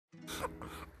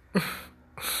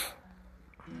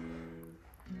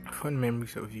Fond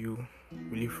memories of you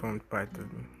really formed part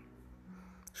of me.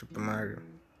 Super Mario,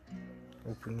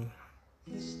 opening,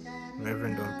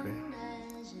 Reverend Dumpling,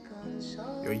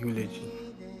 your eulogy,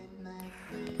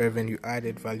 Reverend, you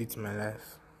added value to my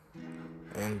life,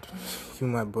 and you,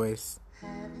 my boys,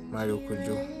 Mario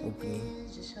Kojo, opening,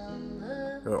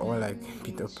 we're all like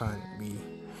Peter Pan.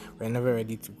 We're never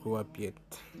ready to grow up yet.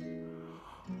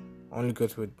 Only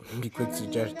God would be quick to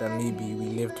judge that maybe we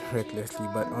lived recklessly,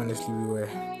 but honestly, we were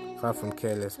far from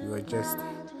careless. We were just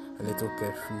a little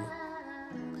carefree.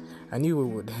 I knew we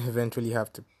would eventually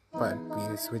have to part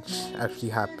ways, which actually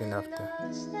happened after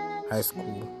high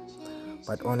school.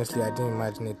 But honestly, I didn't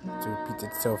imagine it to repeat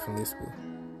itself in this way.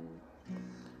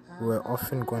 We were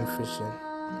often gone fishing,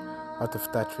 out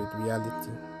of touch with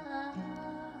reality.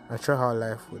 Not sure how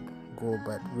life would go,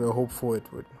 but we were hopeful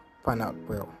it would pan out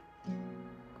well.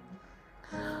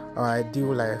 Our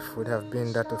ideal life would have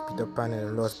been that of Peter Pan and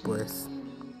the Lost Boys,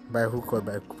 by hook or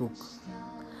by crook.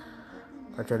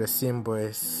 But we're the same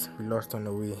boys we lost on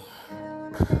the way.